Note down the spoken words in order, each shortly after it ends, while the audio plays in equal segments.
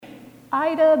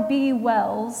Ida B.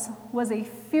 Wells was a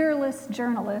fearless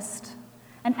journalist,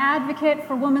 an advocate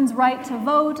for women's right to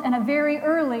vote, and a very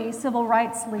early civil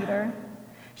rights leader.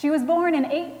 She was born in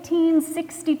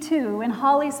 1862 in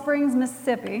Holly Springs,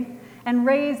 Mississippi, and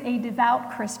raised a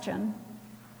devout Christian.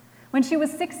 When she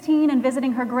was 16 and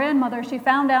visiting her grandmother, she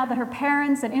found out that her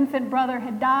parents and infant brother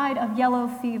had died of yellow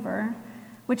fever,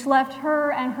 which left her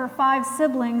and her 5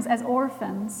 siblings as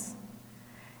orphans.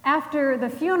 After the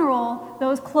funeral,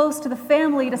 those close to the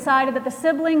family decided that the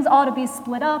siblings ought to be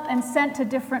split up and sent to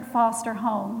different foster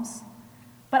homes.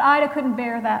 But Ida couldn't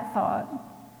bear that thought.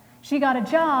 She got a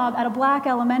job at a black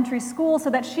elementary school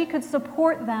so that she could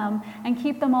support them and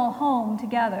keep them all home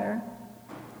together.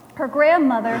 Her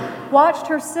grandmother watched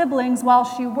her siblings while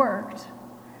she worked.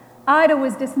 Ida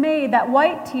was dismayed that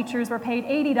white teachers were paid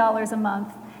 $80 a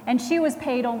month, and she was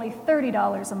paid only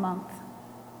 $30 a month.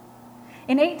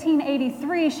 In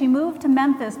 1883, she moved to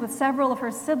Memphis with several of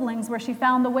her siblings, where she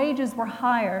found the wages were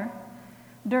higher.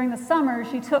 During the summer,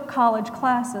 she took college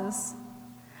classes.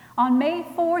 On May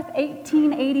 4th,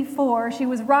 1884, she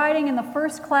was riding in the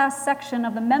first-class section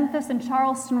of the Memphis and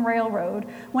Charleston Railroad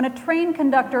when a train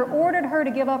conductor ordered her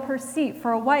to give up her seat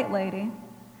for a white lady.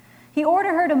 He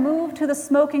ordered her to move to the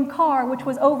smoking car, which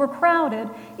was overcrowded,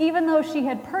 even though she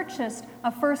had purchased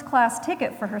a first-class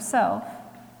ticket for herself.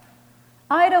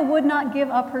 Ida would not give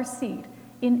up her seat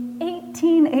in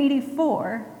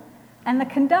 1884, and the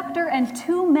conductor and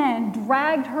 2 men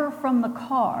dragged her from the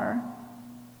car.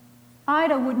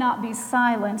 Ida would not be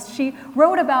silenced. She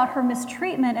wrote about her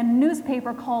mistreatment in a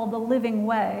newspaper called The Living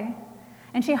Way,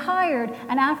 and she hired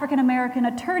an African-American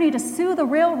attorney to sue the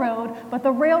railroad, but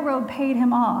the railroad paid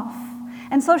him off.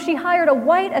 And so she hired a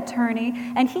white attorney,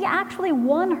 and he actually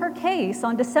won her case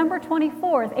on December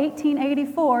 24th,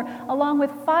 1884, along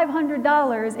with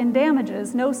 $500 in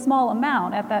damages, no small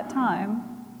amount at that time.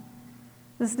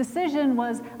 This decision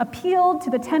was appealed to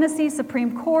the Tennessee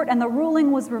Supreme Court, and the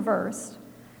ruling was reversed.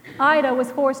 Ida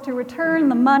was forced to return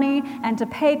the money and to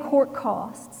pay court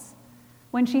costs.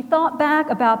 When she thought back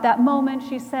about that moment,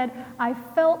 she said, "I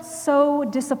felt so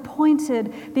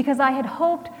disappointed because I had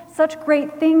hoped such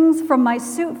great things from my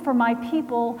suit for my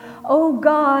people. Oh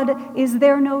God, is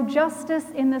there no justice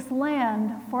in this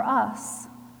land for us?"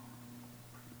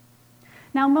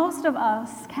 Now, most of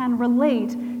us can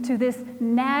relate to this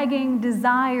nagging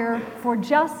desire for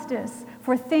justice,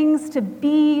 for things to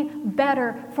be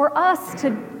better, for us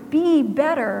to be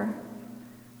better.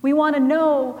 We want to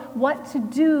know what to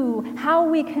do, how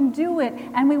we can do it,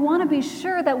 and we want to be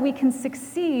sure that we can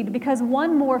succeed, because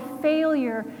one more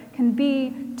failure can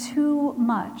be too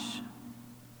much.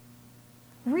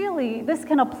 Really, this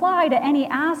can apply to any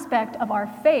aspect of our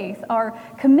faith, our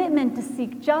commitment to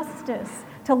seek justice,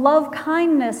 to love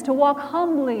kindness, to walk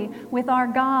humbly with our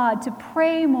God, to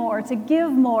pray more, to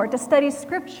give more, to study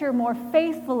Scripture more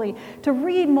faithfully, to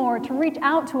read more, to reach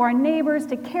out to our neighbors,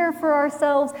 to care for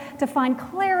ourselves, to find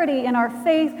clarity in our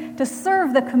faith, to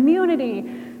serve the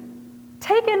community.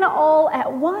 Taken all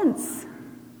at once,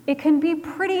 it can be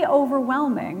pretty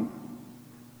overwhelming.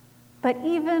 But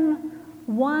even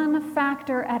one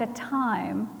factor at a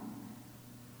time,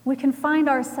 we can find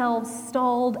ourselves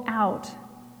stalled out.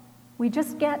 We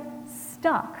just get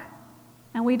stuck,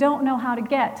 and we don't know how to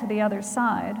get to the other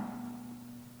side.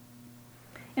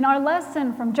 In our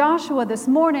lesson from Joshua this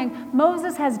morning,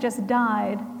 Moses has just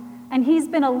died, and he's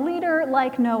been a leader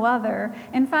like no other.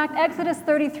 In fact, Exodus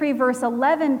 33, verse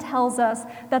 11 tells us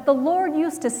that the Lord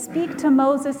used to speak to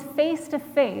Moses face to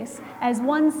face as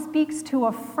one speaks to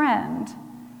a friend.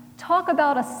 Talk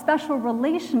about a special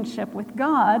relationship with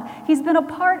God. He's been a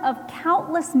part of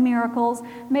countless miracles,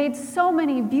 made so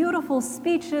many beautiful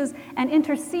speeches, and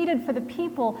interceded for the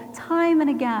people time and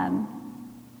again.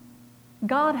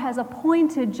 God has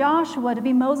appointed Joshua to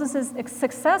be Moses'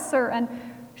 successor, and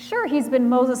sure, he's been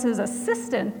Moses'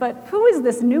 assistant, but who is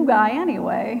this new guy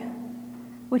anyway?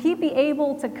 Would he be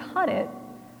able to cut it?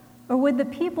 Or would the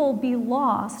people be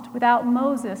lost without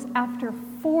Moses after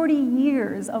 40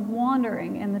 years of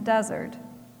wandering in the desert?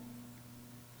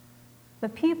 The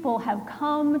people have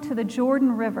come to the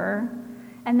Jordan River,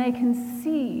 and they can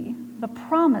see the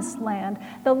promised land,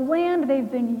 the land they've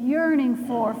been yearning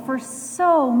for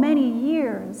so many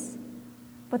years.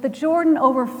 But the Jordan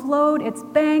overflowed its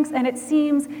banks, and it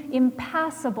seems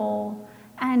impassable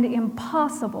and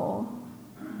impossible.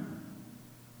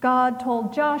 God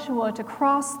told Joshua to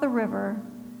cross the river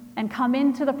and come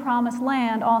into the promised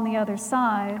land on the other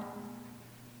side.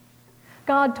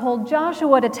 God told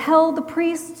Joshua to tell the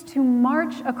priests to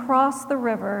march across the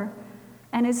river,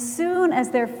 and as soon as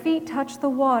their feet touched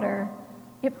the water,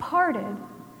 it parted.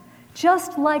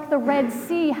 Just like the Red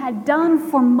Sea had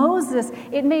done for Moses,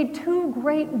 it made two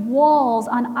great walls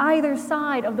on either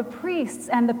side of the priests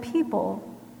and the people.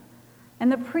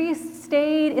 And the priests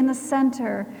stayed in the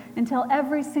center until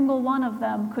every single one of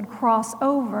them could cross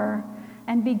over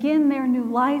and begin their new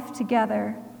life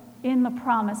together in the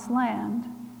promised land.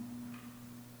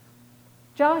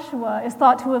 Joshua is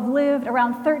thought to have lived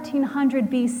around 1300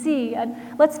 BC, and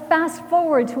let's fast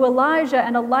forward to Elijah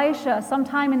and Elisha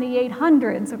sometime in the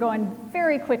 800s. We're going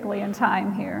very quickly in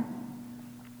time here.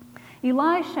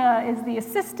 Elisha is the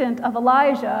assistant of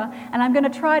Elijah, and I'm going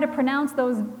to try to pronounce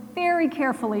those very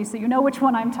carefully so you know which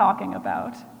one I'm talking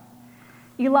about.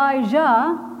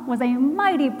 Elijah was a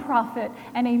mighty prophet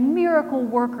and a miracle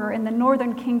worker in the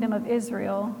northern kingdom of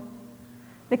Israel.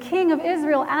 The king of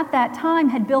Israel at that time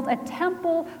had built a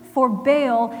temple for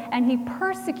Baal, and he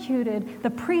persecuted the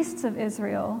priests of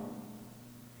Israel.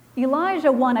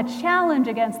 Elijah won a challenge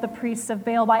against the priests of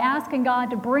Baal by asking God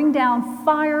to bring down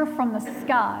fire from the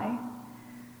sky.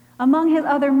 Among his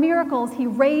other miracles, he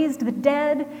raised the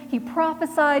dead, he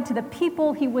prophesied to the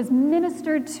people, he was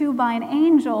ministered to by an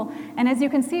angel, and as you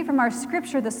can see from our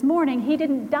scripture this morning, he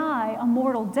didn't die a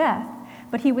mortal death,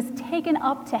 but he was taken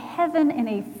up to heaven in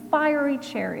a fiery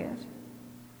chariot.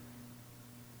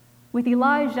 With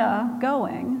Elijah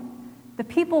going, the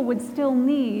people would still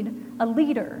need a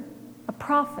leader, a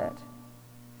prophet.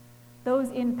 Those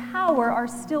in power are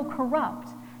still corrupt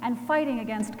and fighting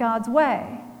against God's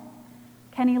way.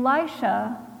 Can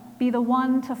Elisha be the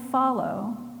one to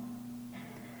follow?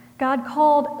 God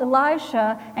called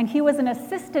Elisha, and he was an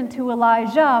assistant to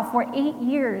Elijah for 8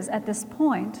 years at this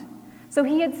point. So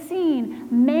he had seen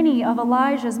many of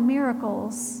Elijah's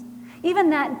miracles.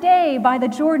 Even that day by the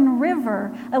Jordan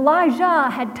River, Elijah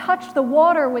had touched the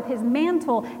water with his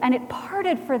mantle, and it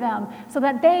parted for them so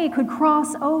that they could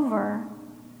cross over.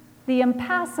 The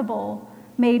impassable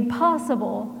made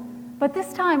possible, but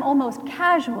this time almost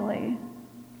casually.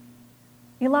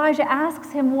 Elijah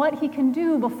asks him what he can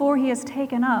do before he is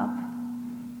taken up.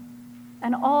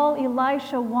 And all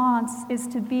Elisha wants is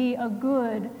to be a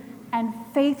good and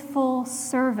faithful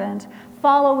servant,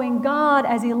 following God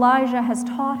as Elijah has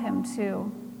taught him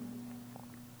to.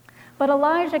 But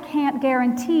Elijah can't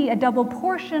guarantee a double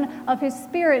portion of his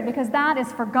spirit because that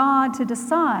is for God to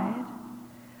decide.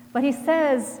 But he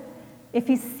says, if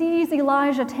he sees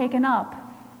Elijah taken up,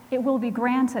 it will be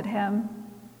granted him.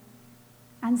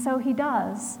 And so he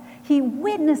does. He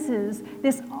witnesses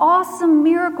this awesome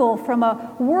miracle from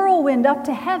a whirlwind up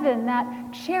to heaven,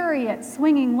 that chariot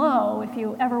swinging low, if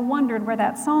you ever wondered where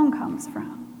that song comes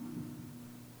from.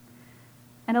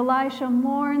 And Elisha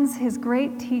mourns his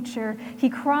great teacher. He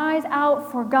cries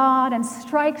out for God and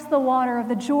strikes the water of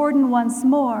the Jordan once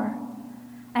more.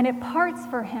 And it parts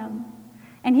for him.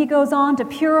 And he goes on to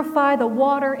purify the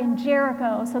water in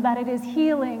Jericho so that it is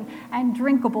healing and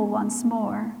drinkable once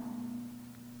more.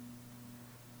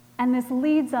 And this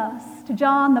leads us to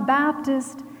John the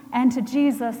Baptist and to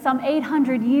Jesus some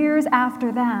 800 years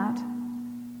after that.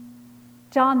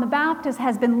 John the Baptist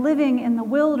has been living in the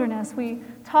wilderness. We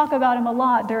talk about him a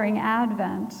lot during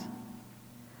Advent.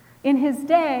 In his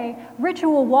day,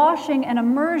 ritual washing and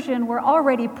immersion were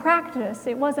already practiced.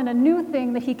 It wasn't a new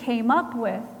thing that he came up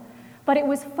with, but it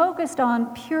was focused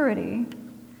on purity.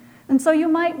 And so you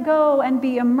might go and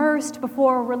be immersed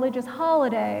before a religious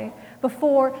holiday,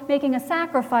 before making a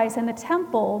sacrifice in the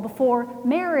temple, before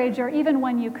marriage, or even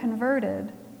when you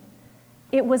converted.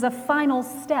 It was a final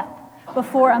step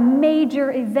before a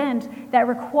major event that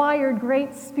required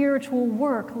great spiritual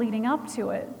work leading up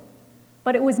to it.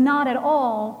 But it was not at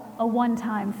all a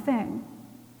one-time thing.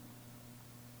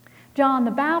 John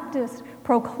the Baptist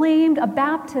proclaimed a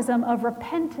baptism of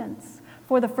repentance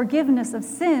for the forgiveness of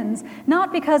sins,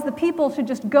 not because the people should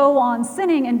just go on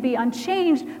sinning and be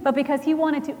unchanged, but because he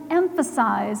wanted to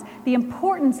emphasize the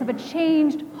importance of a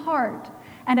changed heart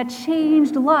and a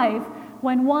changed life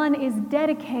when one is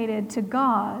dedicated to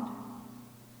God.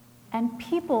 And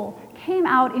people came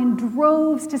out in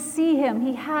droves to see him.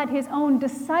 He had his own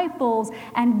disciples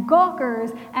and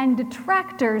gawkers and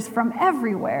detractors from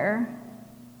everywhere.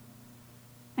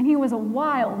 And he was a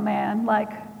wild man,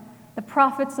 like the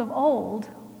prophets of old,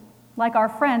 like our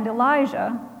friend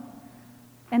Elijah.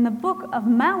 In the book of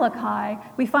Malachi,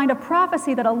 we find a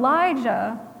prophecy that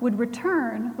Elijah would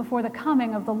return before the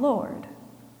coming of the Lord.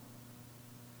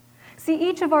 See,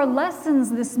 each of our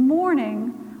lessons this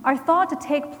morning are thought to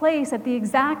take place at the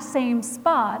exact same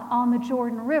spot on the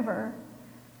Jordan River,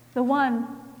 the one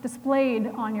displayed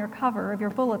on your cover of your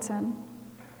bulletin.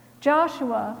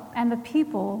 Joshua and the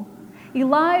people,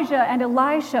 Elijah and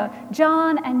Elisha,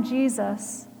 John and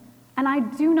Jesus. And I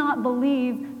do not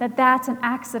believe that that's an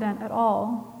accident at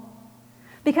all.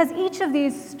 Because each of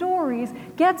these stories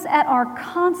gets at our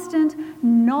constant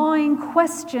gnawing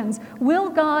questions. Will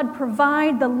God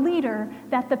provide the leader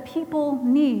that the people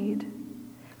need?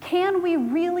 Can we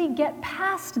really get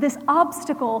past this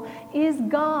obstacle? Is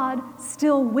God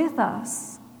still with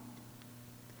us?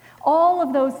 All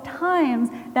of those times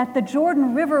that the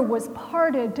Jordan River was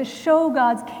parted to show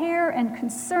God's care and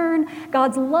concern,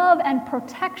 God's love and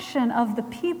protection of the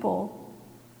people.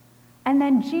 And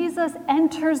then Jesus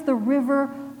enters the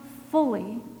river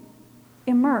fully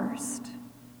immersed.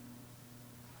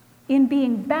 In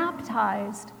being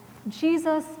baptized,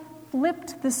 Jesus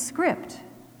flipped the script.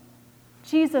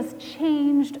 Jesus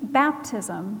changed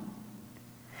baptism.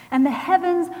 And the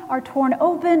heavens are torn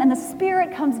open, and the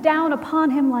Spirit comes down upon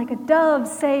him like a dove,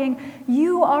 saying,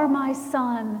 "You are my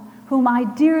Son, whom I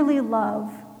dearly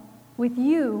love. With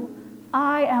you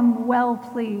I am well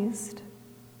pleased."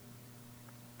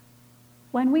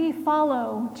 When we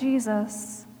follow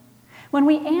Jesus, when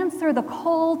we answer the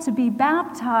call to be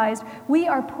baptized, we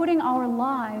are putting our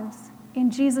lives in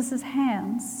Jesus'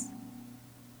 hands.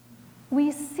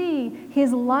 We see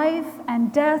his life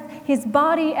and death, his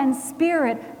body and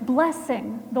spirit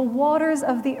blessing the waters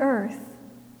of the earth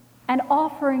and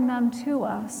offering them to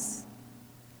us.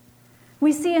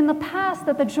 We see in the past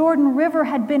that the Jordan River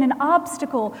had been an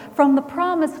obstacle from the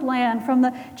promised land, from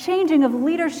the changing of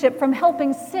leadership, from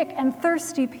helping sick and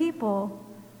thirsty people.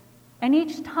 And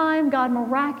each time God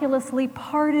miraculously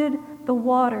parted the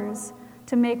waters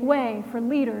to make way for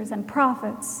leaders and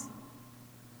prophets.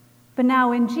 But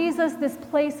now in Jesus, this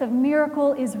place of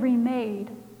miracle is remade.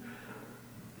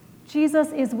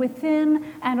 Jesus is within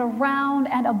and around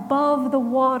and above the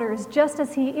waters, just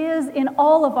as he is in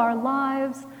all of our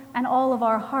lives and all of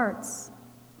our hearts.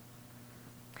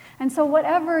 And so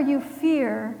whatever you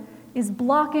fear is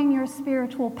blocking your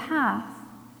spiritual path,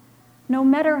 no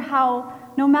matter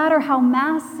how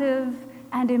massive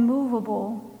and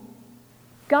immovable,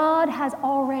 God has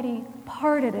already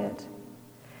parted it.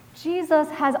 Jesus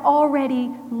has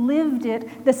already lived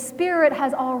it. The Spirit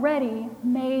has already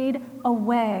made a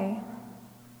way.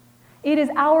 It is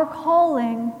our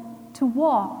calling to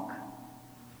walk,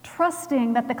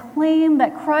 trusting that the claim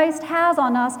that Christ has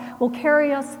on us will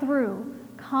carry us through,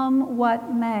 come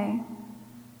what may.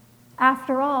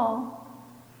 After all,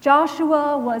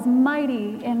 Joshua was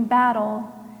mighty in battle.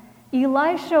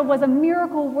 Elisha was a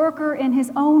miracle worker in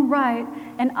his own right,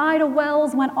 and Ida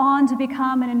Wells went on to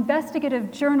become an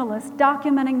investigative journalist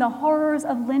documenting the horrors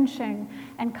of lynching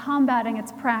and combating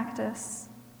its practice.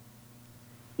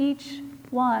 Each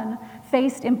one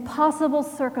faced impossible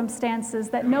circumstances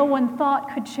that no one thought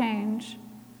could change,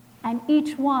 and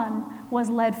each one was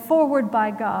led forward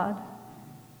by God.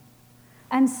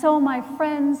 And so, my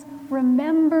friends,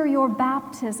 remember your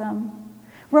baptism.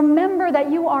 Remember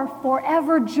that you are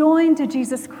forever joined to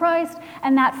Jesus Christ,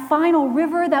 and that final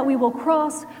river that we will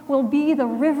cross will be the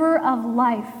river of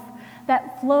life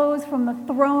that flows from the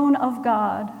throne of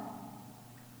God.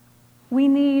 We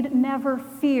need never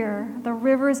fear the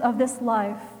rivers of this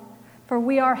life, for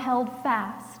we are held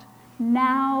fast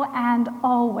now and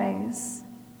always.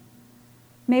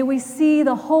 May we see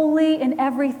the holy in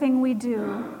everything we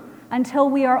do until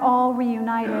we are all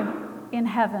reunited in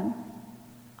heaven.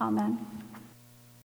 Amen.